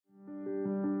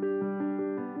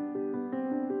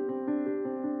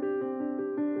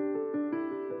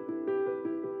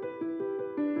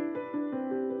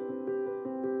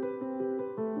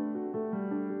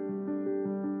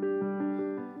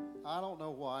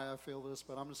why I feel this,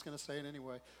 but I'm just going to say it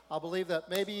anyway. I believe that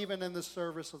maybe even in this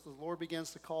service, as the Lord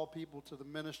begins to call people to the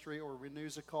ministry or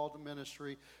renews a call to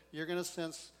ministry, you're going to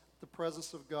sense the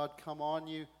presence of God come on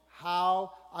you.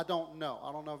 How? I don't know.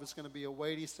 I don't know if it's going to be a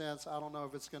weighty sense. I don't know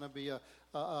if it's going to be a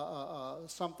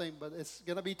something, but it's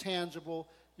going to be tangible.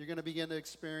 You're going to begin to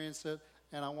experience it,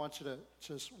 and I want you to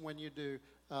just, when you do,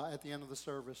 at the end of the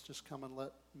service, just come and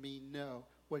let me know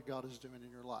what God is doing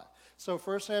in your life. So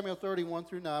 1 Samuel 31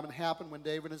 through 9, it happened when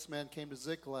David and his men came to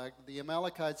Ziklag. The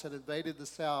Amalekites had invaded the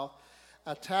south,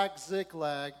 attacked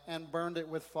Ziklag, and burned it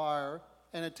with fire,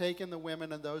 and had taken the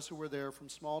women and those who were there from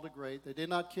small to great. They did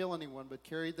not kill anyone, but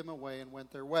carried them away and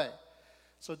went their way.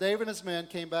 So David and his men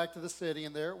came back to the city,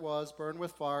 and there it was, burned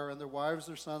with fire, and their wives,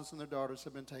 their sons, and their daughters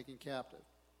had been taken captive.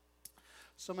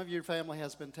 Some of your family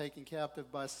has been taken captive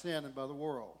by sin and by the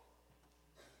world.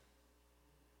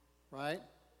 Right?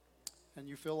 And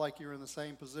you feel like you're in the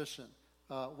same position.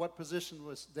 What position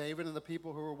was David? And the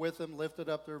people who were with him lifted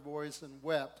up their voice and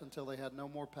wept until they had no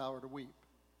more power to weep.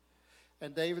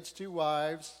 And David's two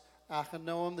wives,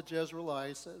 Ahinoam the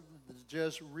Jezreelitess,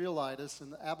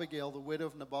 and Abigail, the widow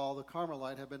of Nabal the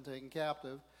Carmelite, had been taken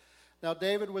captive. Now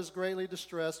David was greatly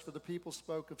distressed, for the people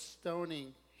spoke of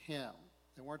stoning him.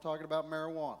 They weren't talking about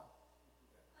marijuana.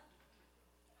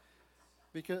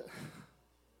 Because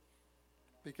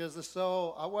the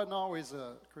soul, I wasn't always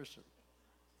a Christian.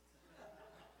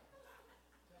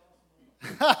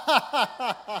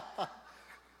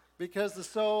 Because the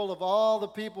soul of all the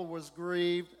people was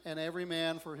grieved, and every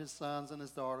man for his sons and his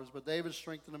daughters. But David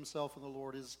strengthened himself in the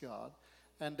Lord his God.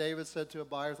 And David said to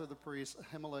Abiathar the priest,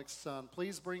 Ahimelech's son,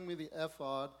 please bring me the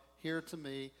ephod here to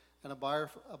me. And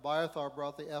Abiathar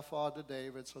brought the ephod to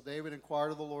David. So David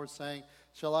inquired of the Lord, saying,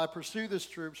 shall I pursue this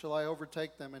troop? Shall I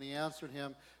overtake them? And he answered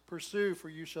him, pursue, for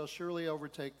you shall surely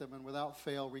overtake them, and without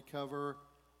fail recover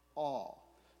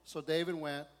all. So David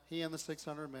went, he and the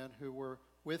 600 men who were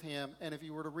with him. And if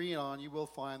you were to read on, you will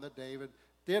find that David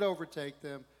did overtake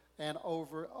them and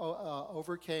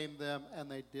overcame them, and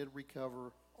they did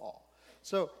recover all.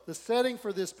 So the setting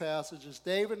for this passage is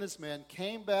David and his men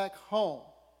came back home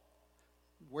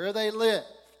where they lived,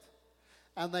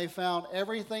 and they found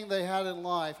everything they had in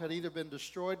life had either been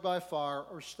destroyed by fire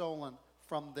or stolen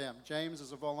from them. James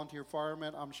is a volunteer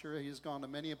fireman. I'm sure he's gone to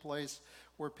many a place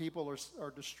where people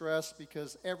are distressed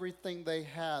because everything they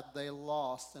had, they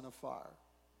lost in a fire.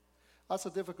 That's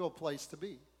a difficult place to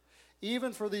be.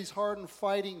 Even for these hardened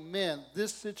fighting men,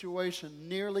 this situation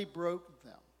nearly broke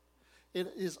them.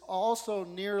 It is also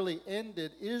nearly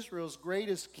ended Israel's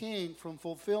greatest king from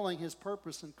fulfilling his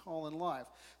purpose and call in life.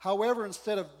 However,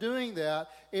 instead of doing that,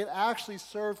 it actually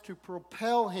served to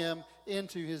propel him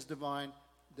into his divine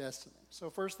destiny. So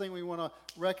first thing we want to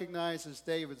recognize is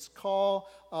David's call.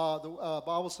 The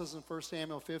Bible says in 1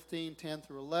 Samuel 15, 10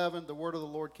 through 11, the word of the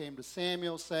Lord came to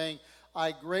Samuel saying,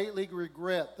 I greatly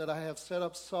regret that I have set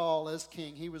up Saul as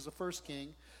king. He was the first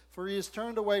king. For he has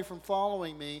turned away from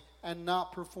following me and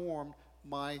not performed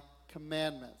my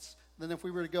commandments. Then if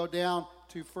we were to go down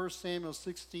to 1 Samuel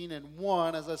 16 and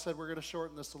 1, as I said, we're going to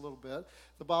shorten this a little bit.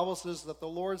 The Bible says that the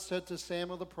Lord said to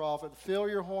Samuel the prophet, fill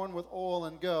your horn with oil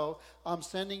and go. I'm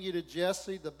sending you to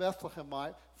Jesse the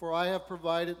Bethlehemite, for I have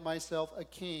provided myself a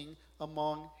king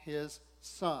among his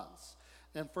sons.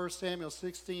 And 1 Samuel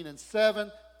 16 and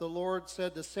 7, the Lord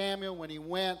said to Samuel when he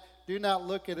went, do not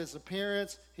look at his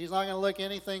appearance. He's not going to look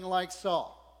anything like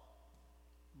Saul.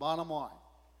 Bottom line.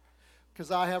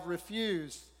 Because I have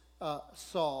refused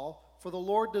Saul, for the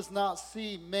Lord does not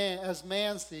see man as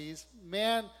man sees.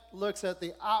 Man looks at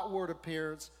the outward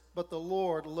appearance, but the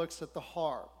Lord looks at the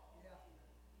heart.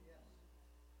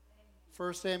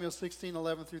 1 Samuel 16,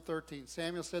 11 through 13.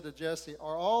 Samuel said to Jesse,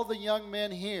 are all the young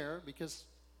men here? Because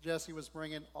Jesse was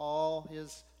bringing all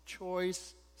his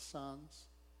choice sons,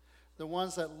 the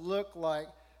ones that looked like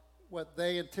what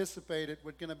they anticipated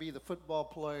were going to be the football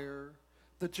player,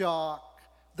 the jock,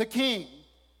 the king.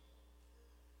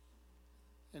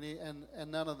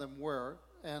 And none of them were.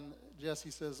 And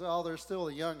Jesse says, oh, they're still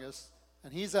the youngest,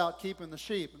 and he's out keeping the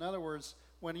sheep. In other words,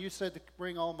 when you said to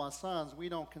bring all my sons, we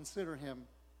don't consider him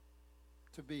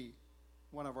to be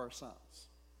one of our sons.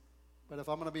 But if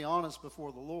I'm going to be honest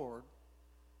before the Lord,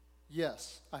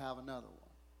 yes, I have another one.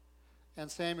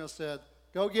 And Samuel said,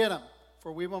 go get him,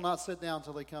 for we will not sit down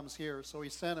till he comes here. So he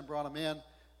sent and brought him in.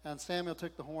 And Samuel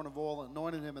took the horn of oil and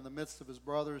anointed him in the midst of his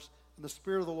brothers. And the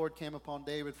Spirit of the Lord came upon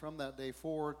David from that day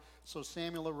forward. So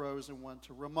Samuel arose and went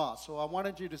to Ramah. So I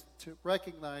wanted you to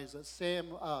recognize that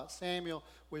Samuel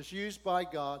was used by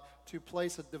God to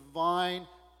place a divine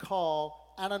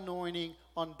call and anointing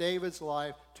on David's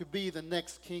life to be the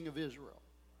next king of Israel.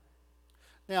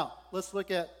 Now, let's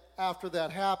look at, after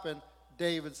that happened,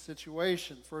 David's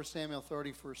situation. 1 Samuel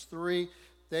 30, verse 3.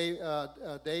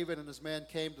 David and his men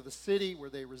came to the city where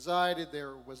they resided.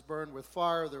 There was burned with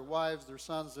fire. Their wives, their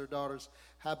sons, their daughters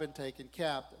have been taken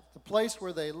captive. The place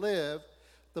where they lived,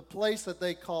 the place that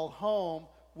they called home,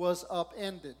 was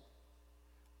upended.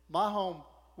 My home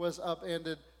was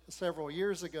upended several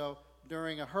years ago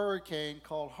during a hurricane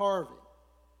called Harvey.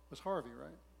 It was Harvey,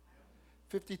 right?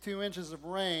 52 inches of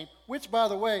rain, which, by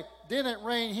the way, didn't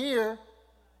rain here.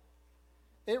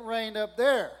 It rained up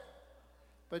there.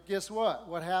 But guess what?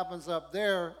 What happens up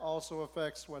there also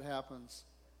affects what happens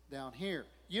down here.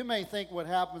 You may think what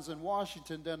happens in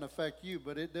Washington doesn't affect you,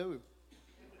 but it do.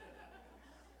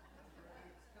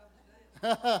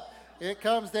 It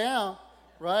comes down,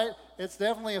 right? It's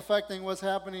definitely affecting what's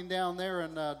happening down there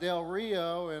in Del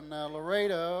Rio and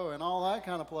Laredo and all that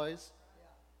kind of place.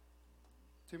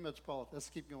 Too much politics. Let's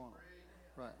keep going.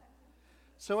 Right.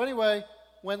 So anyway,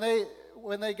 when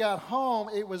they got home,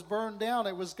 it was burned down.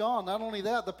 It was gone. Not only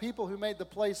that, the people who made the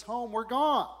place home were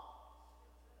gone.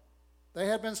 They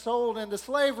had been sold into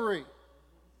slavery.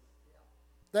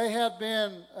 They had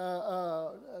been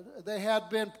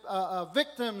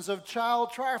victims of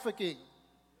child trafficking.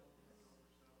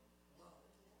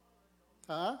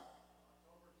 Huh?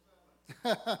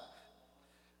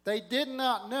 They did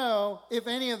not know if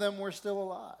any of them were still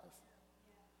alive.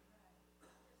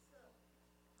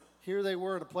 Here they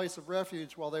were in a place of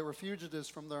refuge while they were fugitives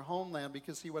from their homeland,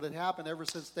 because see what had happened ever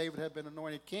since David had been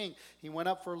anointed king. He went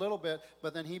up for a little bit,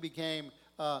 but then he became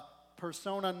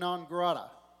persona non grata.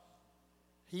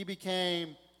 He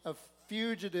became a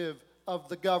fugitive of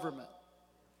the government.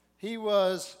 He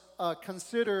was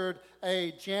considered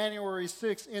a January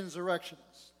 6th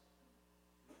insurrectionist.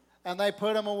 And they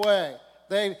put him away.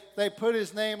 They put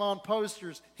his name on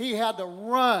posters. He had to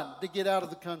run to get out of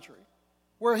the country.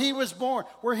 Where he was born,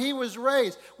 where he was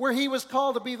raised, where he was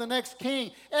called to be the next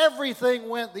king, everything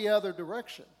went the other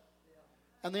direction.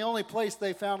 And the only place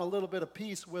they found a little bit of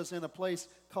peace was in a place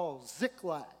called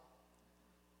Ziklag.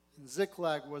 And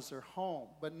Ziklag was their home.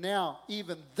 But now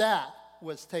even that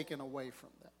was taken away from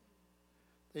them.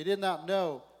 They did not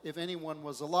know if anyone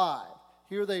was alive.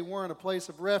 Here they were in a place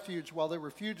of refuge while they were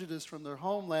fugitives from their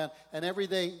homeland, and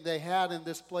everything they had in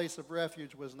this place of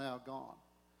refuge was now gone.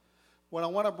 What I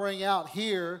want to bring out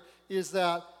here is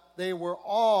that they were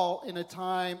all in a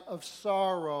time of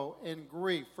sorrow and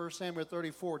grief. 1 Samuel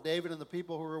 34, David and the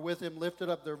people who were with him lifted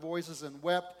up their voices and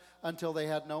wept until they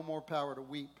had no more power to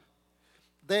weep.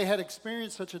 They had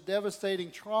experienced such a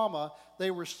devastating trauma, they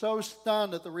were so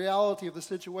stunned at the reality of the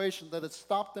situation that it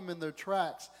stopped them in their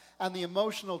tracks, and the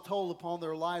emotional toll upon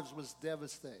their lives was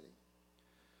devastating.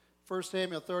 1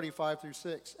 Samuel 35 through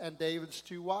 6, and David's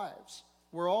 2 wives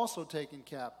were also taken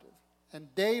captive. And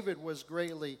David was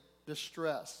greatly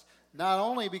distressed, not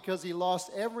only because he lost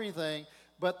everything,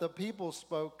 but the people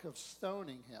spoke of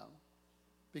stoning him,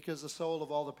 because the soul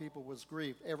of all the people was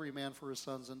grieved, every man for his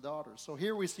sons and daughters. So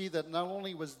here we see that not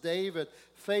only was David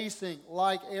facing,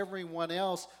 like everyone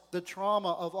else, the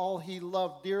trauma of all he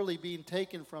loved dearly being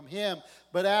taken from him,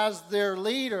 but as their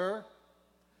leader,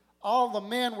 all the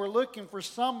men were looking for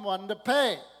someone to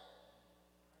pay.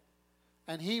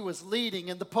 And he was leading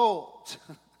in the polls.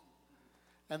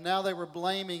 And now they were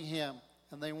blaming him,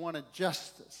 and they wanted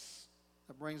justice.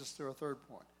 That brings us to our third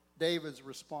point, David's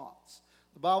response.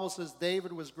 The Bible says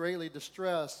David was greatly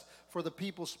distressed, for the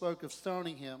people spoke of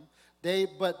stoning him.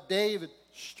 But David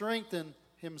strengthened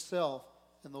himself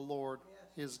in the Lord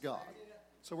his God.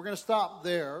 So we're going to stop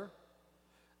there,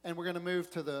 and we're going to move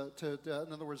to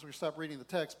in other words, we're going to stop reading the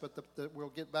text, but we'll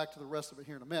get back to the rest of it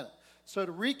here in a minute. So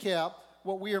to recap,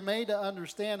 what we are made to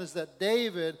understand is that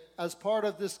David, as part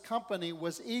of this company,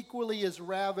 was equally as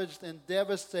ravaged and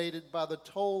devastated by the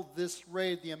toll this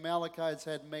raid the Amalekites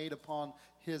had made upon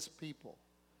his people.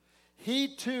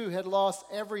 He too had lost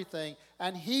everything,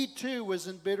 and he too was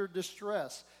in bitter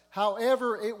distress.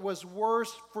 However, it was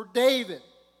worse for David.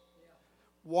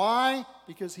 Why?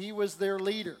 Because he was their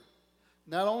leader.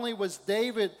 Not only was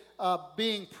David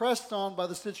being pressed on by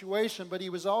the situation, but he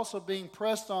was also being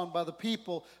pressed on by the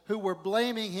people who were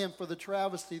blaming him for the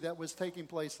travesty that was taking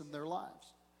place in their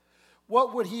lives.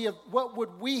 What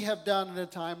would we have done in a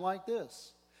time like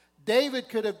this? David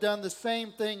could have done the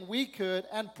same thing we could,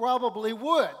 and probably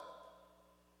would.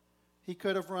 He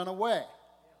could have run away.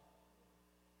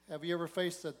 Have you ever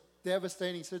faced a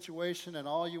devastating situation and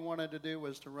all you wanted to do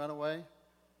was to run away?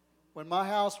 When my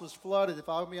house was flooded, if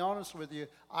I'll be honest with you,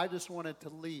 I just wanted to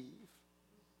leave.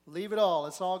 Leave it all.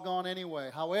 It's all gone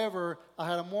anyway. However, I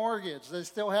had a mortgage. They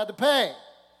still had to pay.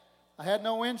 I had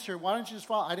no insurance. Why don't you just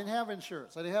follow? I didn't have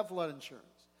insurance. I didn't have flood insurance.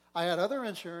 I had other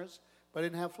insurance, but I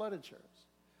didn't have flood insurance.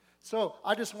 So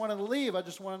I just wanted to leave. I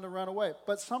just wanted to run away.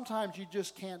 But sometimes you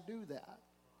just can't do that.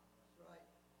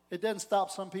 It doesn't stop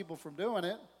some people from doing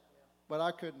it, but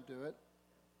I couldn't do it.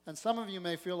 And some of you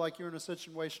may feel like you're in a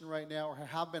situation right now or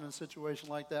have been in a situation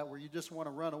like that where you just want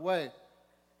to run away,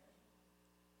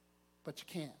 but you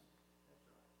can't.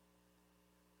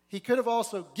 He could have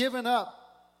also given up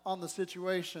on the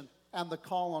situation and the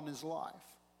call on his life.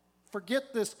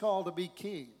 Forget this call to be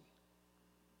king.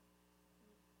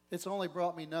 It's only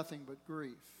brought me nothing but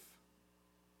grief.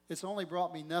 It's only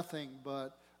brought me nothing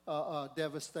but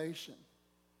devastation.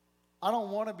 I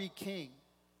don't want to be king.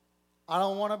 I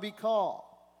don't want to be called.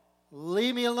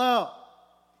 Leave me alone.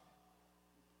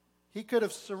 He could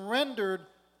have surrendered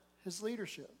his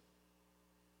leadership.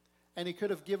 And he could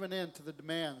have given in to the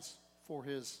demands for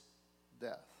his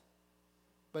death.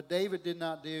 But David did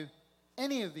not do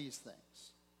any of these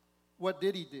things. What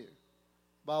did he do?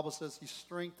 The Bible says he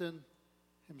strengthened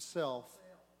himself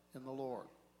in the Lord.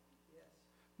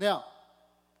 Now,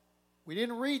 we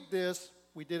didn't read this.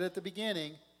 We did at the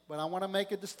beginning. But I want to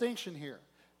make a distinction here.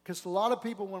 Because a lot of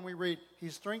people, when we read, he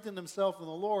strengthened himself in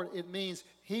the Lord, it means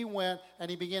he went and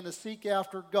he began to seek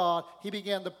after God. He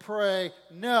began to pray.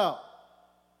 No.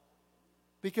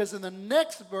 Because in the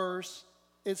next verse,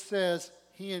 it says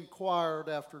he inquired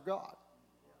after God.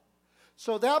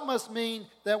 So that must mean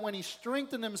that when he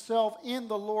strengthened himself in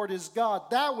the Lord his God,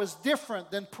 that was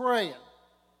different than praying.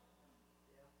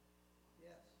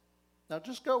 Now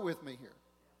just go with me here.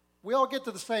 We all get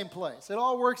to the same place. It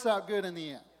all works out good in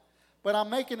the end. But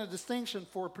I'm making a distinction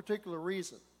for a particular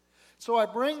reason. So I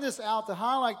bring this out to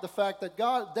highlight the fact that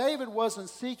David wasn't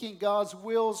seeking God's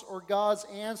wills or God's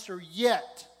answer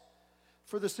yet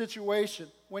for the situation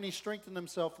when he strengthened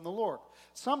himself in the Lord.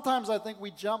 Sometimes I think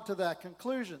we jump to that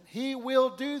conclusion. He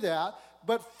will do that,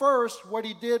 but first what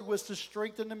he did was to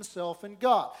strengthen himself in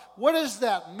God. What does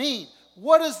that mean?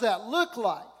 What does that look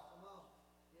like?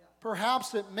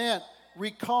 Perhaps it meant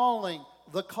recalling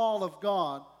the call of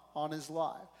God on his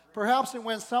life. Perhaps it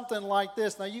went something like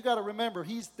this. Now you got to remember,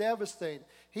 he's devastated.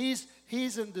 He's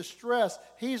in distress.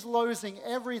 He's losing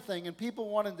everything, and people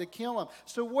wanted to kill him.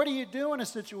 So what do you do in a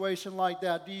situation like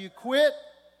that? Do you quit?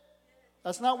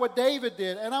 That's not what David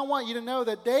did. And I want you to know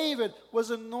that David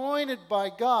was anointed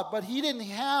by God, but he didn't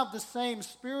have the same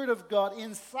Spirit of God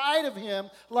inside of him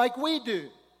like we do.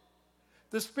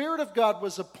 The Spirit of God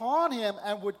was upon him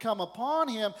and would come upon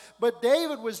him, but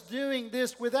David was doing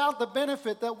this without the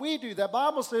benefit that we do. The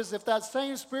Bible says if that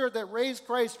same Spirit that raised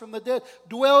Christ from the dead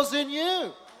dwells in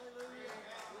you.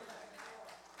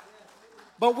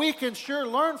 But we can sure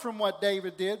learn from what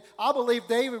David did. I believe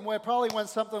David probably went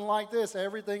something like this.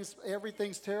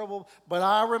 Everything's terrible, but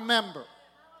I remember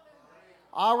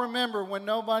when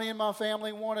nobody in my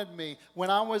family wanted me,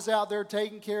 when I was out there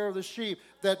taking care of the sheep,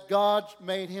 that God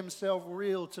made himself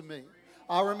real to me.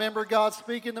 I remember God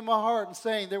speaking to my heart and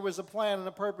saying there was a plan and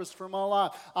a purpose for my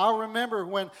life. I remember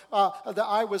when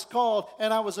I was called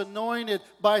and I was anointed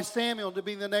by Samuel to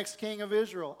be the next king of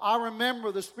Israel. I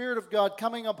remember the Spirit of God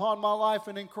coming upon my life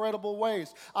in incredible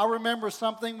ways. I remember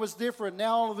something was different.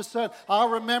 Now all of a sudden, I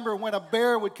remember when a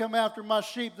bear would come after my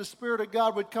sheep, the Spirit of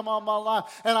God would come on my life,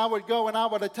 and I would go and I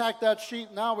would attack that sheep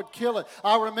and I would kill it.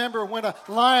 I remember when a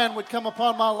lion would come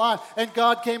upon my life and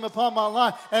God came upon my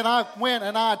life and I went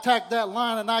and I attacked that lion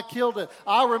and I killed it.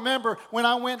 I remember when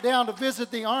I went down to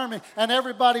visit the army and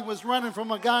everybody was running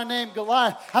from a guy named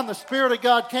Goliath, and the Spirit of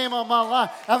God came on my life,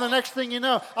 and the next thing you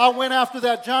know, I went after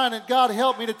that giant and God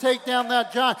helped me to take down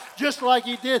that giant just like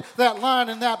he did that lion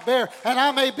and that bear. And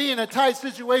I may be in a tight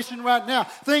situation right now.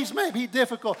 Things may be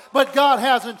difficult, but God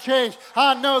hasn't changed.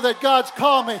 I know that God's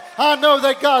called me. I know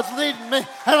that God's leading me,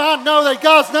 and I know that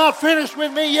God's not finished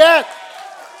with me yet.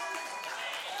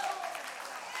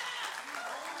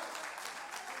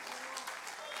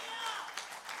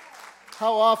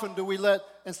 How often do we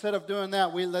instead of doing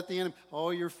that, we let the enemy,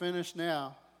 oh, you're finished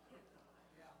now.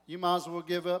 You might as well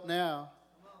give up now.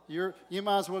 You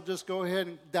might as well just go ahead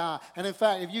and die. And in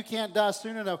fact, if you can't die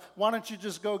soon enough, why don't you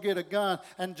just go get a gun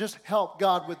and just help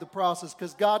God with the process?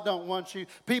 Because God don't want you.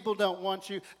 People don't want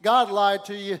you. God lied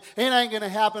to you. It ain't going to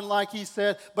happen like he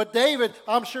said. But David,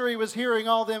 I'm sure he was hearing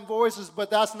all them voices,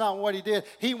 but that's not what he did.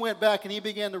 He went back and he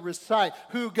began to recite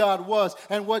who God was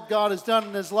and what God has done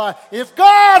in his life. If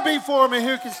God be for me,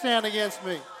 who can stand against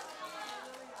me?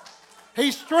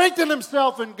 He strengthened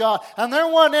himself in God, and there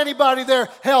wasn't anybody there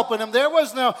helping him. There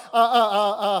was no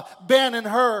Ben and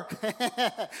Hur.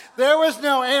 There was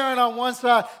no Aaron on one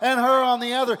side and Hur on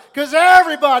the other, because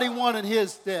everybody wanted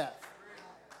his death.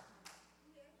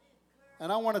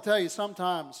 And I want to tell you,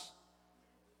 sometimes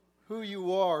who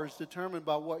you are is determined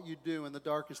by what you do in the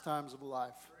darkest times of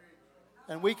life.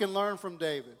 And we can learn from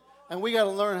David. And we got to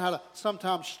learn how to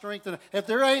sometimes strengthen. If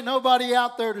there ain't nobody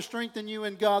out there to strengthen you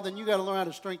in God, then you got to learn how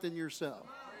to strengthen yourself.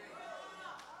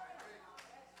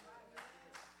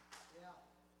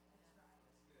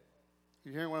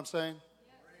 You hearing what I'm saying?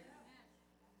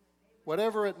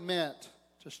 Whatever it meant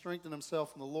to strengthen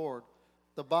himself in the Lord,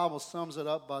 the Bible sums it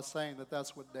up by saying that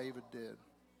that's what David did.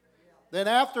 Then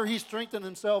after he strengthened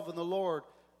himself in the Lord,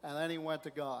 and then he went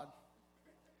to God.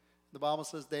 The Bible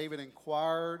says David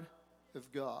inquired of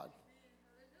God.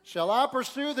 Shall I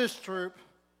pursue this troop?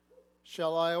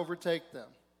 Shall I overtake them?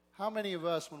 How many of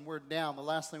us, when we're down, the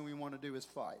last thing we want to do is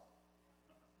fight?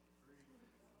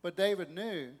 But David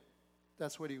knew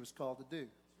that's what he was called to do.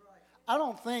 I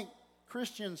don't think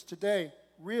Christians today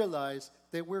realize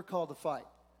that we're called to fight.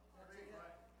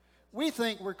 We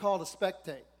think we're called to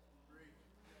spectate.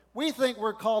 We think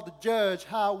we're called to judge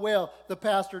how well the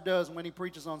pastor does when he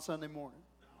preaches on Sunday morning.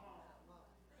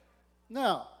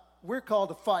 No, we're called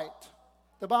to fight.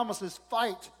 The Bible says,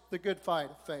 fight the good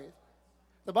fight of faith.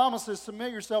 The Bible says,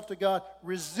 submit yourself to God,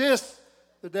 resist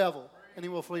the devil, and he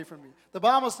will flee from you. The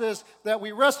Bible says that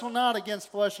we wrestle not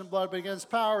against flesh and blood, but against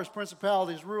powers,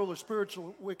 principalities, rulers,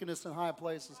 spiritual wickedness in high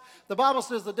places. The Bible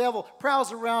says the devil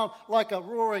prowls around like a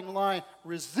roaring lion.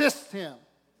 Resist him.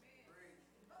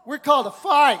 We're called to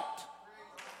fight.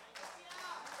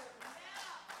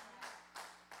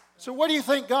 So what do you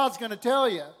think God's going to tell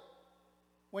you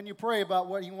when you pray about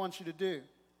what he wants you to do?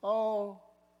 Oh,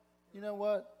 you know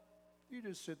what? You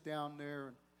just sit down there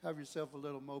and have yourself a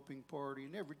little moping party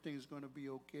and everything's going to be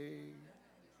okay.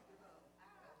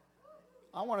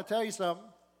 I want to tell you something.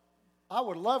 I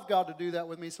would love God to do that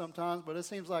with me sometimes, but it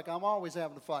seems like I'm always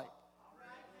having to fight.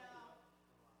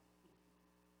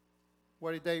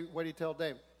 What did he tell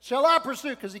David? Shall I pursue?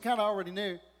 Because he kind of already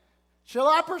knew. Shall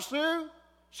I pursue?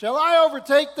 Shall I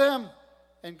overtake them?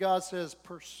 And God says,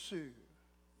 pursue.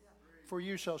 For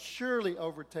you shall surely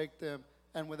overtake them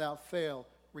and without fail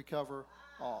recover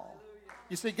all.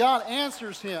 You see, God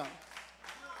answers him.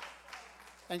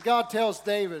 And God tells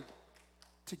David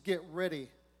to get ready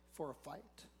for a fight.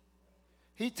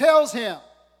 He tells him,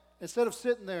 instead of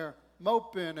sitting there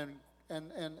moping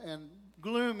and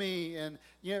gloomy, and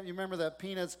you remember that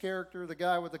Peanuts character, the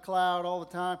guy with the cloud all the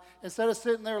time? Instead of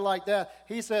sitting there like that,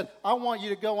 he said, I want you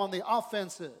to go on the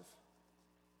offensive.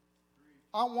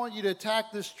 I want you to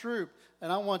attack this troop,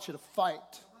 and I want you to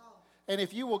fight. And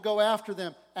if you will go after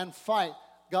them and fight,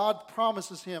 God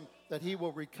promises him that he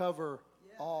will recover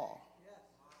all.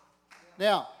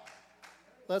 Now,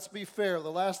 let's be fair.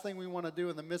 The last thing we want to do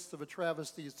in the midst of a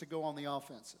travesty is to go on the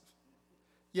offensive.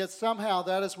 Yet somehow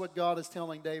that is what God is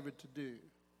telling David to do.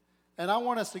 And I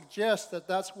want to suggest that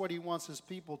that's what he wants his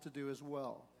people to do as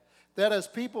well. That as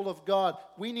people of God,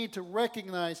 we need to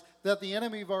recognize that the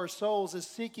enemy of our souls is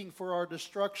seeking for our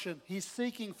destruction. He's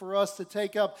seeking for us to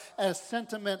take up a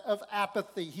sentiment of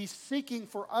apathy. He's seeking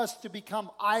for us to become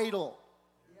idle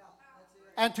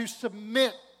and to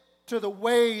submit to the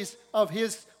ways of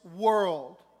his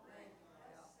world.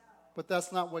 But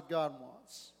that's not what God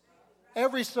wants.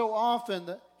 Every so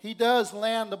often, he does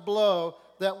land a blow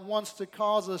that wants to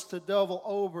cause us to double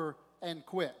over and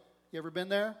quit. You ever been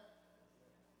there?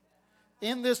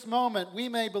 In this moment, we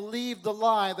may believe the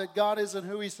lie that God isn't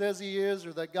who he says he is,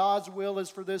 or that God's will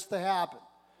is for this to happen.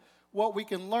 What we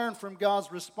can learn from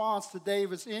God's response to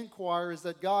David's inquiry is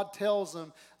that God tells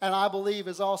him, and I believe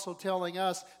is also telling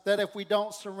us, that if we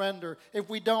don't surrender, if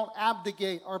we don't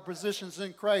abdicate our positions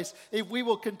in Christ, if we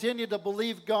will continue to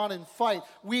believe God and fight,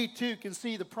 we too can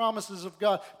see the promises of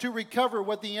God to recover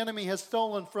what the enemy has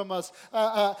stolen from us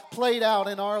played out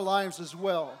in our lives as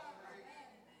well.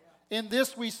 In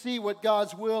this we see what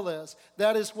God's will is.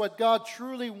 That is what God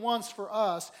truly wants for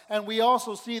us. And we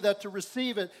also see that to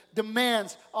receive it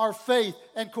demands our faith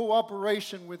and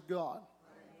cooperation with God.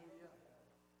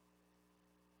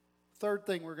 Third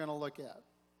thing we're going to look at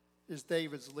is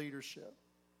David's leadership.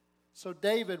 So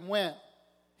David went,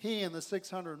 he and the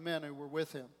 600 men who were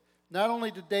with him. Not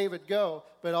only did David go,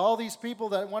 but all these people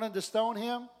that wanted to stone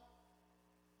him,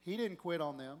 he didn't quit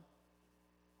on them.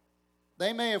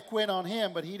 They may have quit on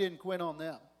him, but he didn't quit on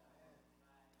them.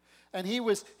 And he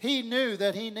knew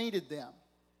that he needed them.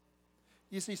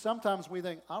 You see, sometimes we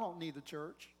think, I don't need the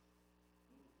church.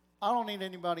 I don't need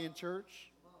anybody in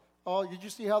church. Oh, did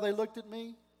you see how they looked at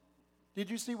me?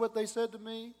 Did you see what they said to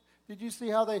me? Did you see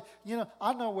how they,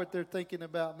 I know what they're thinking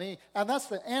about me. And that's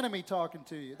the enemy talking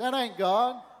to you. That ain't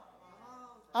God.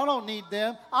 I don't need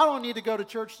them. I don't need to go to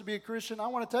church to be a Christian. I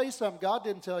want to tell you something. God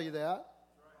didn't tell you that.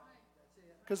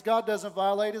 Because God doesn't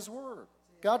violate his word.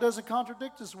 God doesn't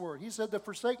contradict his word. He said to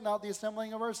forsake not the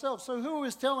assembling of ourselves. So who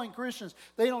is telling Christians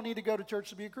they don't need to go to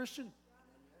church to be a Christian?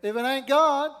 If it ain't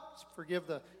God, forgive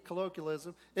the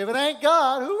colloquialism, if it ain't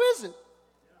God, who is it?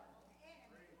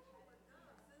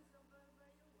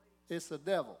 It's the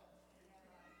devil.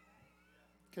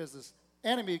 Because this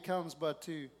enemy comes but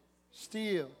to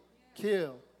steal,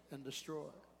 kill, and destroy.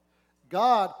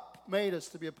 God made us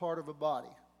to be a part of a body.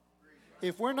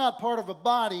 If we're not part of a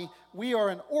body, we are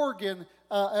an organ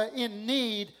in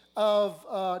need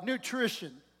of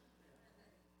nutrition.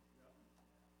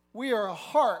 We are a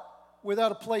heart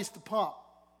without a place to pump.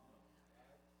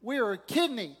 We are a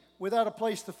kidney without a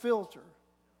place to filter.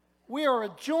 We are a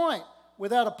joint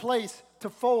without a place to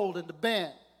fold and to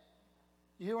bend.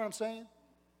 You hear what I'm saying?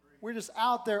 We're just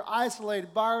out there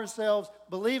isolated by ourselves,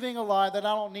 believing a lie that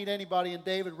I don't need anybody. And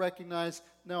David recognized,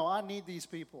 no, I need these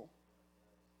people.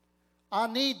 I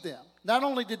need them. Not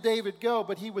only did David go,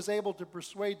 but he was able to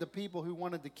persuade the people who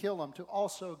wanted to kill him to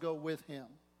also go with him.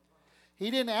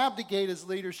 He didn't abdicate his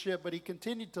leadership, but he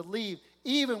continued to lead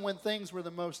even when things were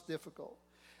the most difficult.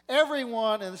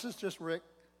 Everyone, and this is just Rick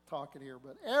talking here,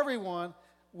 but everyone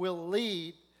will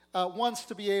lead, wants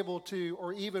to be able to,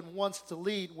 or even wants to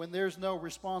lead when there's no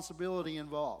responsibility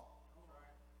involved.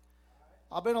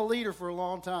 I've been a leader for a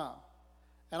long time,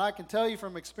 and I can tell you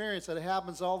from experience that it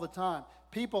happens all the time.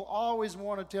 People always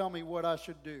want to tell me what I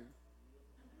should do.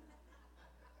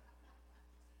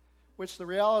 Which the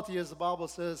reality is, the Bible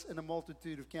says, in a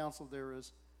multitude of counsel there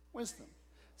is wisdom.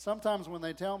 Sometimes when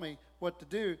they tell me what to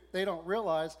do, they don't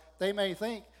realize, they may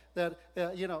think that,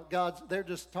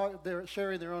 they're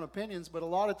sharing their own opinions, but a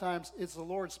lot of times it's the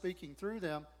Lord speaking through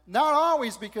them. Not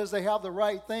always because they have the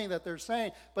right thing that they're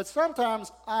saying, but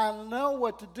sometimes I know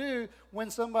what to do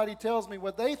when somebody tells me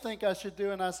what they think I should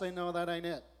do, and I say, no, that ain't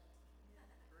it.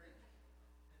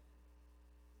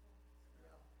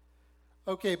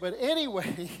 Okay, but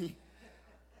anyway,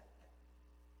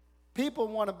 people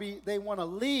want to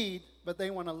lead, but they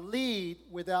want to lead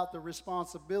without the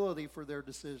responsibility for their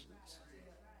decisions.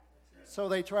 So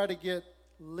they try to get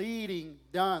leading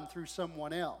done through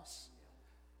someone else.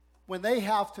 When they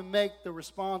have to make the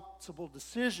responsible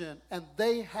decision and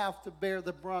they have to bear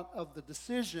the brunt of the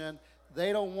decision,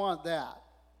 they don't want that.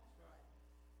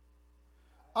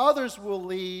 Others will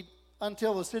lead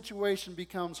until the situation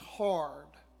becomes hard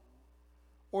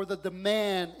or the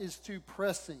demand is too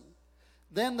pressing.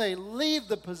 Then they leave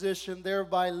the position,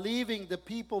 thereby leaving the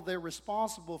people they're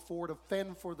responsible for to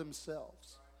fend for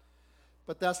themselves.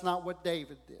 But that's not what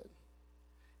David did.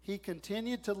 He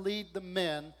continued to lead the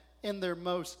men in their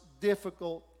most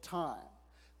difficult time.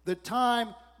 The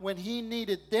time when he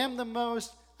needed them the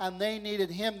most and they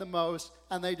needed him the most,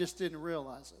 and they just didn't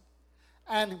realize it.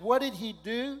 And what did he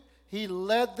do? He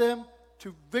led them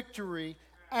to victory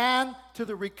and to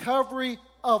the recovery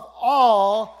of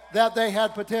all that they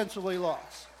had potentially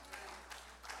lost.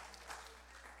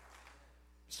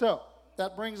 So,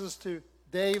 that brings us to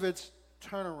David's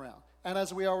turnaround. And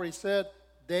as we already said,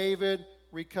 David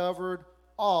recovered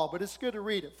all. But it's good to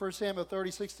read it. 1 Samuel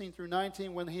 30, 16 through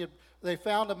 19, when they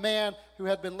found a man who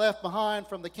had been left behind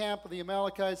from the camp of the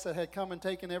Amalekites that had come and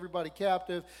taken everybody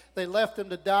captive. They left him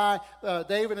to die.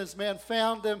 David and his men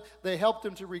found him. They helped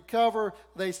him to recover.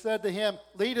 They said to him,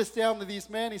 lead us down to these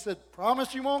men. He said,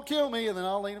 promise you won't kill me, and then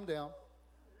I'll lead them down.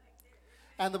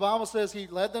 And the Bible says he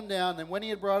led them down, and when he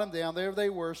had brought them down, there they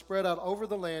were, spread out over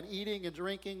the land, eating and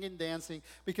drinking and dancing,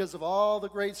 because of all the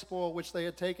great spoil which they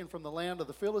had taken from the land of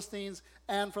the Philistines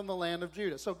and from the land of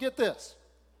Judah. So get this.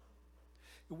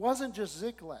 It wasn't just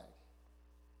Ziklag.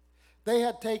 They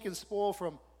had taken spoil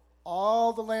from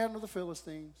all the land of the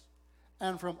Philistines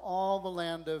and from all the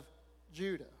land of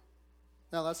Judah.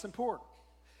 Now that's important.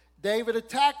 David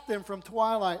attacked them from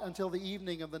twilight until the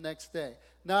evening of the next day.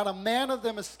 Not a man of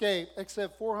them escaped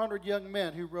except 400 young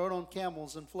men who rode on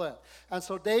camels and fled. And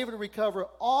so David recovered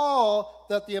all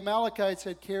that the Amalekites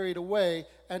had carried away,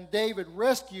 and David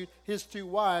rescued his 2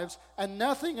 wives, and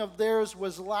nothing of theirs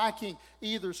was lacking,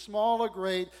 either small or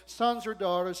great, sons or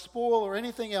daughters, spoil or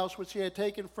anything else which he had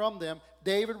taken from them.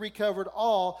 David recovered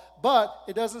all, but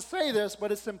it doesn't say this,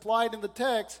 but it's implied in the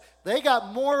text. They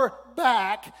got more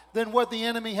back than what the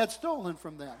enemy had stolen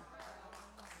from them.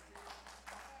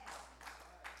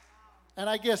 And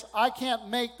I guess I can't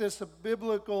make this a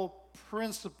biblical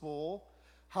principle.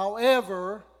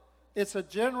 However, it's a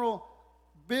general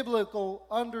biblical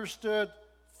understood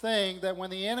thing that when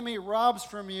the enemy robs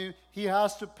from you, he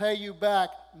has to pay you back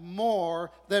more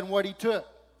than what he took.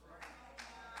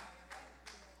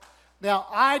 Now,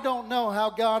 I don't know how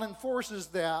God enforces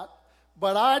that,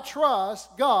 but I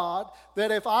trust God that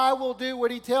if I will do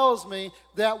what he tells me,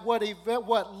 that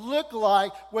what looked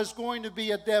like was going to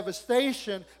be a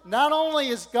devastation, not only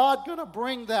is God going to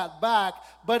bring that back,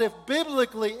 but if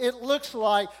biblically it looks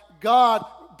like God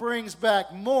brings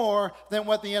back more than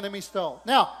what the enemy stole.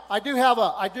 Now, I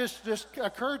just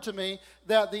occurred to me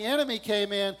that the enemy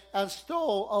came in and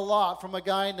stole a lot from a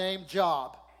guy named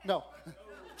Job. No,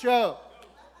 Job.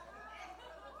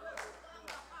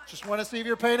 Just want to see if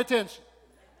you're paying attention.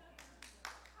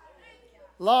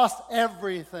 Lost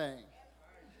everything.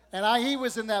 And he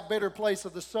was in that bitter place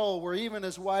of the soul where even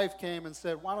his wife came and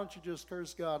said, why don't you just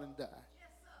curse God and die?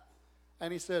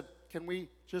 And he said, can we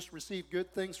just receive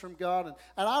good things from God? And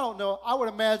I don't know, I would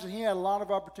imagine he had a lot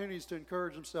of opportunities to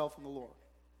encourage himself in the Lord.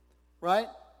 Right?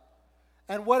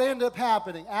 And what ended up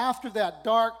happening after that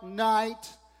dark night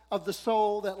of the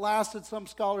soul that lasted, some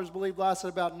scholars believe lasted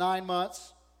about 9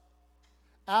 months.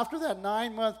 After that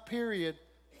 9-month period,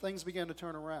 things began to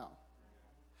turn around.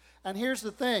 And here's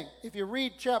the thing. If you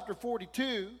read chapter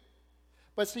 42,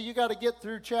 but see, you got to get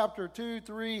through chapter 2,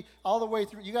 3, all the way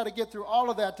through. You got to get through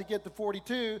all of that to get to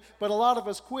 42, but a lot of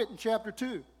us quit in chapter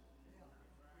 2.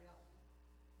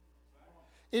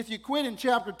 If you quit in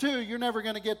chapter 2, you're never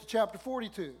going to get to chapter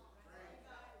 42.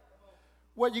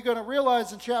 What you're going to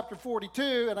realize in chapter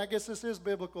 42, and I guess this is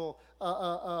biblical,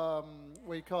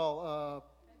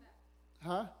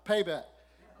 payback.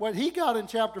 What he got in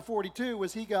chapter 42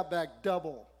 was he got back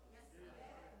double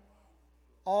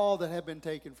all that had been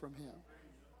taken from him.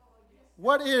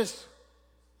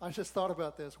 I just thought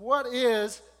about this. What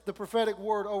is the prophetic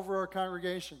word over our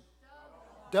congregation?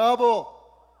 Double.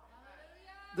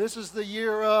 This is the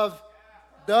year of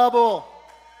double.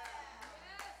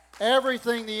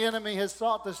 Everything the enemy has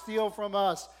sought to steal from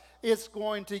us, it's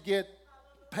going to get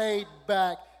paid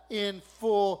back in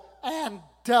full and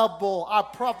double. I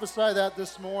prophesy that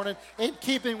this morning in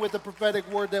keeping with the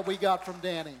prophetic word that we got from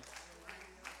Danny.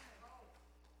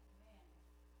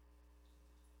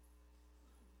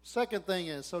 Second thing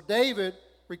is, so David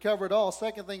recovered all.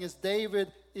 Second thing is,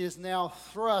 David is now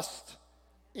thrust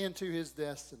into his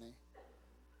destiny.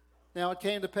 Now it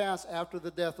came to pass after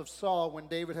the death of Saul, when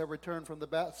David had returned from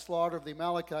the slaughter of the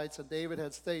Amalekites, and David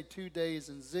had stayed 2 days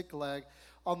in Ziklag.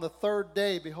 On the third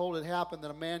day, behold, it happened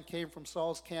that a man came from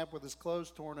Saul's camp with his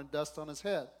clothes torn and dust on his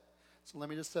head. So let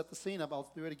me just set the scene up. I'll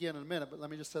do it again in a minute, but let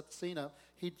me just set the scene up.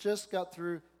 He just got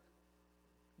through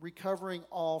recovering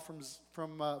all from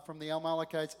the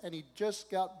Amalekites, and he just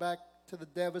got back to the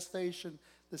devastation,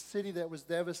 the city that was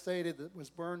devastated, that was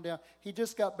burned down. He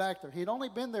just got back there. He'd only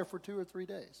been there for 2 or 3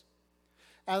 days.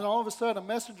 And all of a sudden, a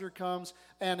messenger comes,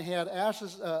 and he had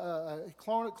ashes,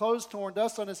 clothes torn,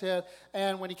 dust on his head.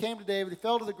 And when he came to David, he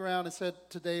fell to the ground and said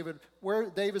to David,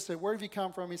 David said, where have you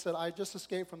come from? He said, I just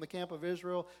escaped from the camp of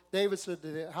Israel. David said,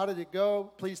 how did it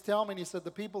go? Please tell me. And he said, the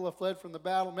people have fled from the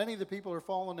battle. Many of the people are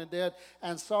fallen and dead.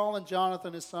 And Saul and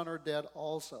Jonathan, his son, are dead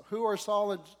also. Who are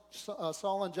Saul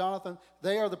and Jonathan?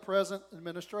 They are the present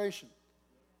administration.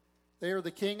 They are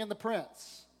the king and the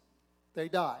prince. They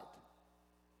died.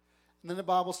 And then the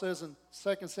Bible says in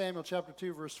 2 Samuel chapter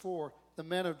 2, verse 4, the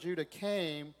men of Judah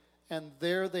came, and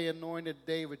there they anointed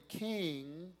David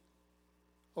king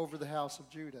over the house of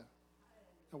Judah.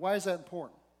 Now, why is that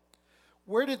important?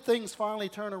 Where did things finally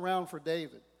turn around for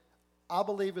David? I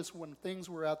believe it's when things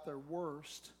were at their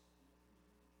worst,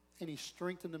 and he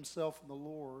strengthened himself in the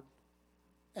Lord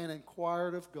and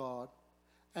inquired of God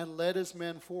and led his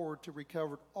men forward to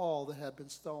recover all that had been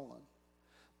stolen.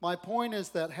 My point is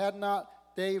that had not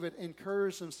David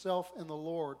encouraged himself in the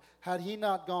Lord, had he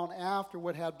not gone after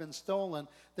what had been stolen,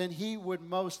 then he would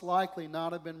most likely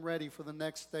not have been ready for the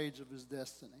next stage of his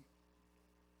destiny.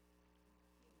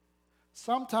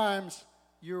 Sometimes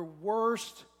your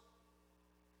worst,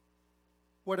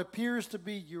 what appears to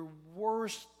be your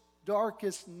worst,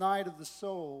 darkest night of the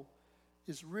soul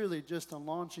is really just a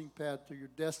launching pad to your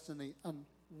destiny, and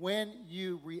when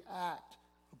you react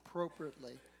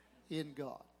appropriately in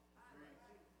God.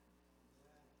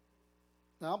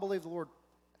 Now, I believe the Lord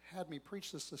had me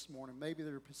preach this morning. Maybe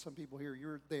there are some people here,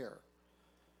 you're there.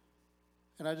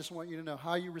 And I just want you to know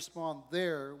how you respond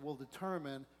there will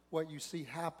determine what you see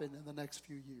happen in the next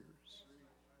few years.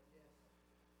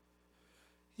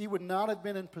 He would not have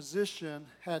been in position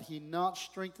had he not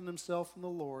strengthened himself in the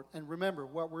Lord. And remember,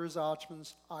 what were his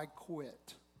options? I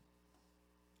quit.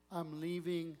 I'm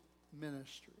leaving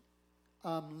ministry.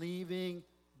 I'm leaving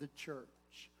the church.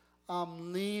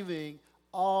 I'm leaving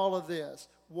all of this.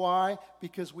 Why?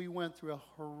 Because we went through a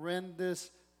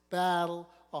horrendous battle,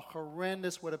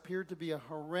 what appeared to be a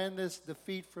horrendous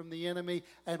defeat from the enemy,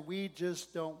 and we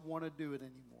just don't want to do it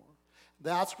anymore.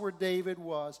 That's where David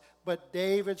was. But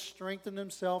David strengthened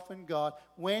himself in God.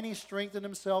 When he strengthened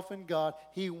himself in God,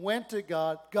 he went to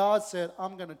God. God said,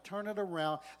 I'm going to turn it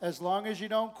around. As long as you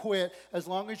don't quit, as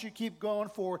long as you keep going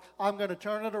forward, I'm going to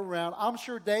turn it around. I'm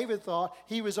sure David thought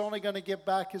he was only going to get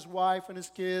back his wife and his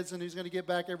kids, and he's going to get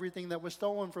back everything that was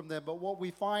stolen from them. But what we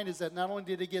find is that not only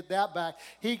did he get that back,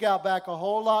 he got back a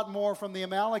whole lot more from the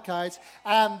Amalekites,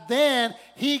 and then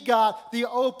he got the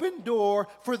open door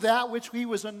for that which he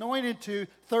was anointed to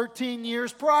 13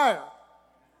 years prior.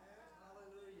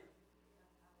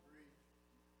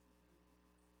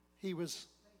 He was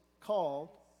called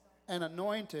and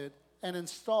anointed and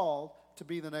installed to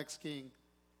be the next king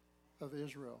of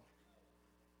Israel.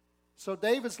 So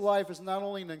David's life is not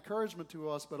only an encouragement to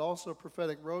us, but also a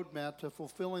prophetic roadmap to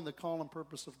fulfilling the call and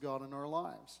purpose of God in our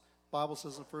lives. The Bible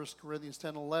says in 1 Corinthians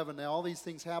 10:11, now all these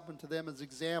things happened to them as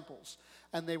examples,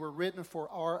 and they were written for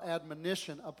our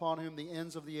admonition, upon whom the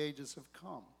ends of the ages have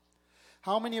come.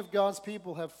 How many of God's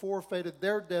people have forfeited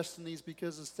their destinies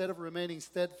because instead of remaining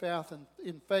steadfast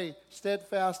in faith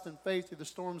through the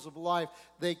storms of life,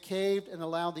 they caved and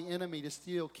allowed the enemy to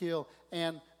steal, kill,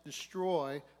 and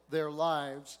destroy their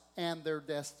lives and their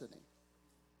destiny?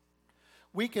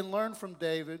 We can learn from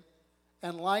David,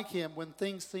 and like him, when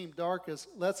things seem darkest,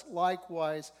 let's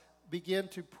likewise begin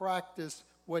to practice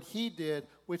what he did,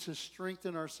 which is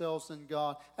strengthen ourselves in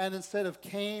God. And instead of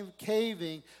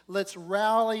caving, let's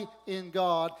rally in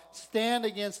God, stand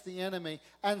against the enemy,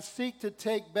 and seek to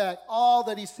take back all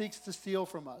that he seeks to steal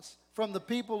from us, from the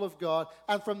people of God,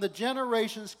 and from the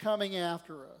generations coming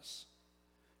after us.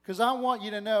 Because I want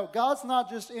you to know, God's not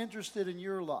just interested in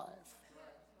your life.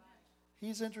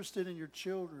 He's interested in your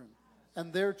children,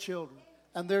 and their children,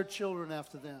 and their children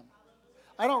after them.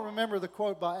 I don't remember the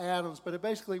quote by Adams, but it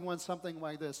basically went something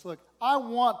like this. Look, I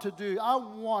want to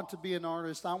be an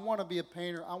artist. I want to be a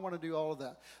painter. I want to do all of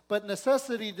that. But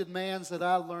necessity demands that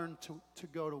I learn to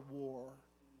go to war.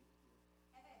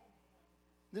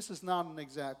 This is not an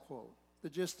exact quote, the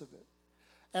gist of it.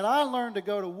 And I learned to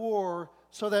go to war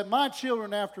so that my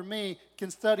children after me can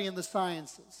study in the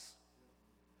sciences.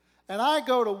 And I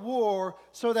go to war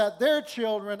so that their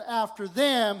children after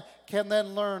them can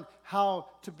then learn how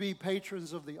to be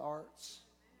patrons of the arts.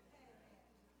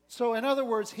 So in other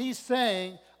words, he's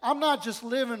saying, I'm not just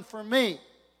living for me.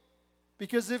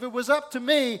 Because if it was up to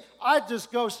me, I'd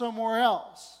just go somewhere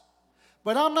else.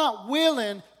 But I'm not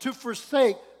willing to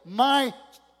forsake my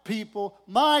people,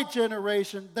 my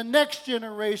generation, the next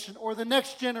generation, or the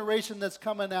next generation that's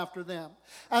coming after them.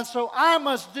 And so I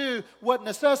must do what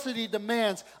necessity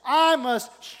demands. I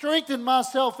must strengthen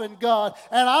myself in God,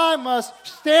 and I must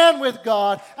stand with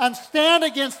God and stand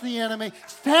against the enemy,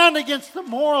 stand against the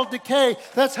moral decay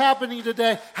that's happening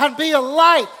today, and be a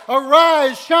light.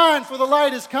 Arise, shine, for the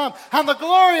light has come, and the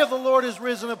glory of the Lord is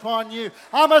risen upon you.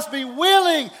 I must be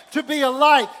willing to be a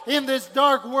light in this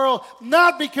dark world,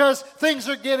 not because things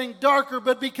are getting darker,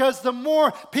 but because the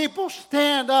more people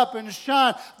stand up and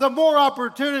shine, the more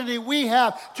opportunity we have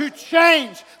to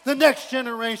change the next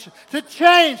generation, to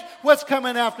change what's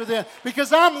coming after them,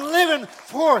 because I'm living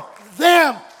for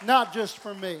them, not just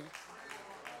for me.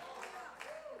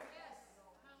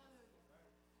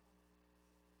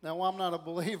 Now, I'm not a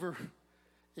believer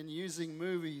in using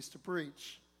movies to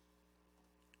preach,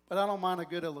 but I don't mind a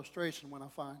good illustration when I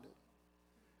find it.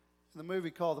 In the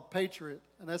movie called The Patriot,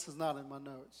 and this is not in my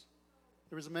notes,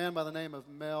 there was a man by the name of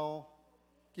Mel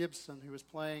Gibson who was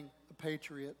playing a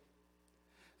patriot.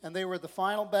 And they were at the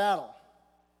final battle.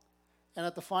 And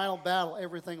at the final battle,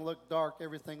 everything looked dark,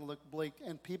 everything looked bleak,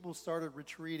 and people started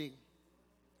retreating.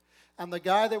 And the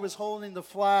guy that was holding the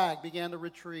flag began to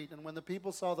retreat. And when the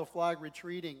people saw the flag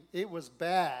retreating, it was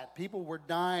bad. People were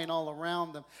dying all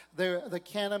around them. The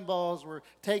cannonballs were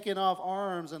taking off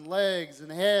arms and legs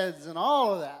and heads and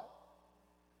all of that.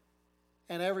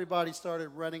 And everybody started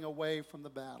running away from the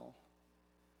battle.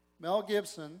 Mel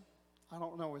Gibson, I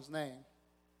don't know his name,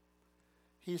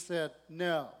 he said,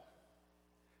 no.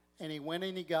 And he went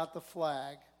and he got the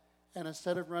flag, and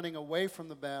instead of running away from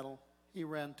the battle, he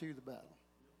ran to the battle.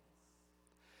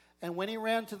 And when he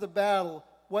ran to the battle,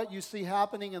 what you see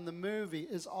happening in the movie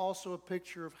is also a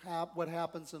picture of what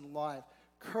happens in life.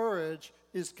 Courage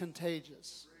is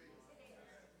contagious.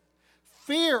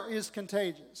 Fear is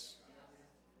contagious.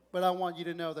 But I want you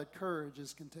to know that courage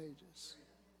is contagious.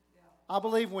 I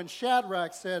believe when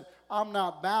Shadrach said, I'm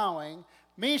not bowing,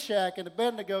 Meshach and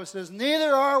Abednego says,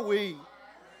 neither are we.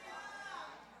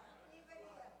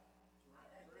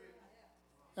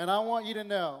 And I want you to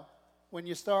know, when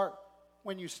you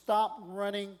stop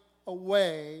running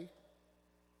away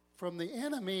from the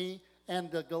enemy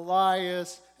and the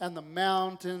Goliaths and the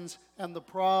mountains and the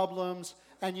problems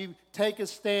and you take a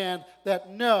stand that,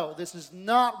 no, this is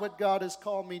not what God has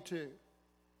called me to.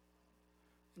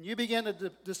 And you begin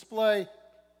to display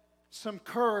some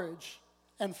courage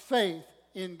and faith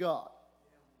in God.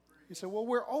 You say, well,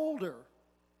 we're older.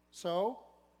 So,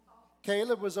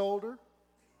 Caleb was older.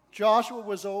 Joshua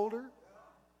was older.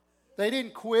 They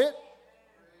didn't quit.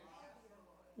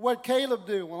 What'd Caleb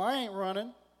do? Well, I ain't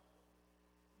running.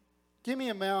 Give me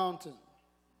a mountain.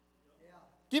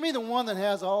 Give me the one that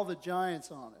has all the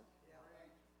giants on it.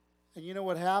 And you know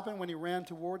what happened when he ran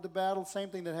toward the battle? Same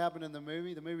thing that happened in the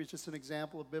movie. The movie is just an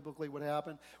example of biblically what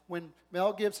happened. When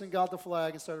Mel Gibson got the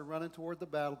flag and started running toward the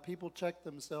battle, people checked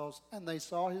themselves and they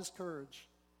saw his courage.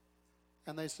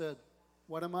 And they said,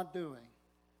 what am I doing?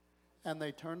 And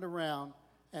they turned around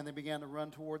and they began to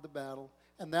run toward the battle.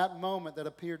 And that moment that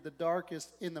appeared the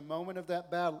darkest in the moment of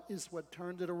that battle is what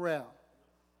turned it around.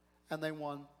 And they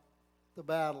won the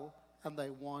battle and they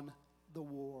won the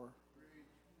war.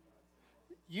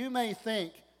 You may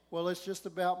think, well, it's just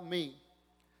about me.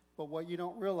 But what you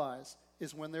don't realize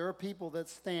is when there are people that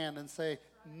stand and say,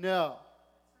 no,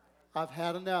 I've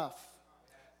had enough.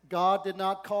 God did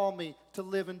not call me to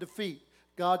live in defeat.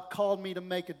 God called me to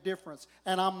make a difference.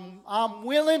 And I'm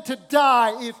willing to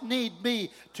die if need be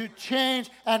to change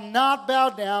and not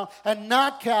bow down and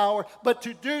not cower, but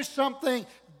to do something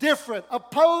different,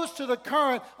 opposed to the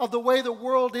current of the way the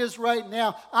world is right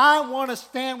now. I want to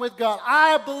stand with God.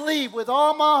 I believe with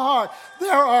all my heart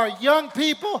there are young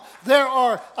people, there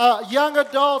are young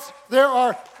adults, there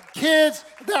are kids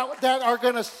that are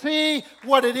going to see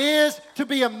what it is to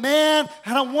be a man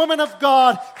and a woman of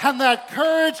God, and that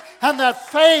courage and that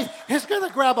faith is going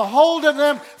to grab a hold of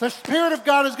them. The Spirit of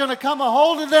God is going to come a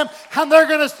hold of them, and they're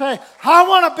going to say, I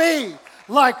want to be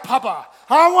like Papa.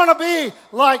 I want to be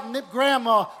like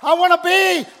Grandma. I want to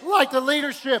be like the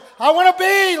leadership. I want to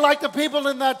be like the people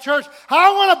in that church.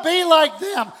 I want to be like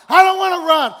them. I don't want to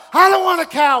run. I don't want to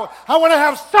cower. I want to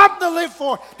have something to live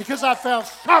for because I found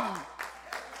something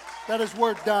that is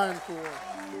worth dying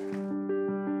for.